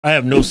I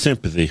have no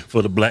sympathy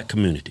for the black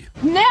community.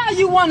 Now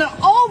you want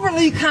to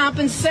overly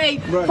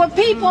compensate for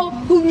people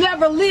who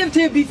never lived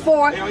here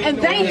before, and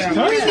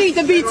we need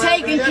to be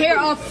taken care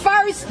of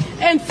first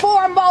and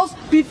foremost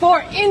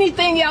before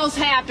anything else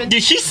happens.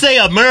 Did she say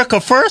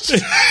America first?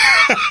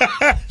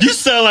 You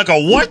sound like a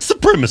white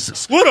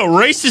supremacist. What a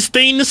racist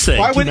thing to say.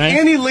 Why would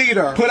any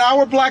leader put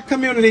our black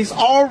communities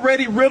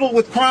already riddled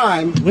with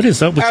crime what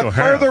is up with your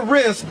hair? At further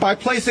risk by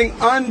placing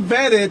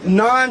unvetted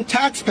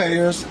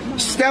non-taxpayers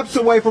steps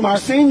away from our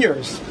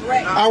seniors,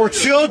 our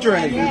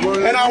children,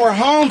 and our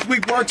homes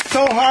we've worked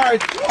so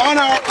hard on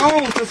our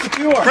own to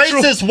secure?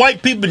 Racist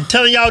white people been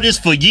telling y'all this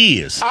for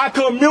years. Our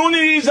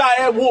communities are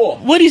at war.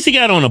 What does he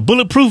got on, a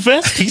bulletproof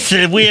vest? He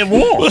said we at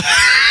war.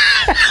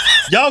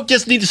 Y'all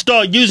just need to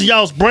start using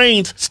y'all's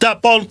brains.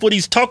 Stop falling for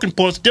these talking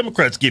points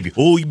Democrats give you.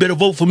 Oh, you better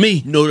vote for me.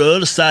 You know, the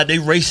other side, they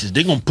racist.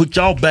 They gonna put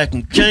y'all back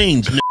in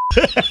chains, man.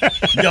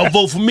 Y'all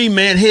vote for me,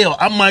 man. Hell,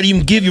 I might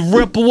even give you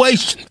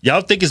reparation.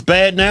 Y'all think it's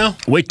bad now?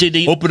 Wait till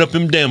they open up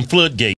them damn floodgates.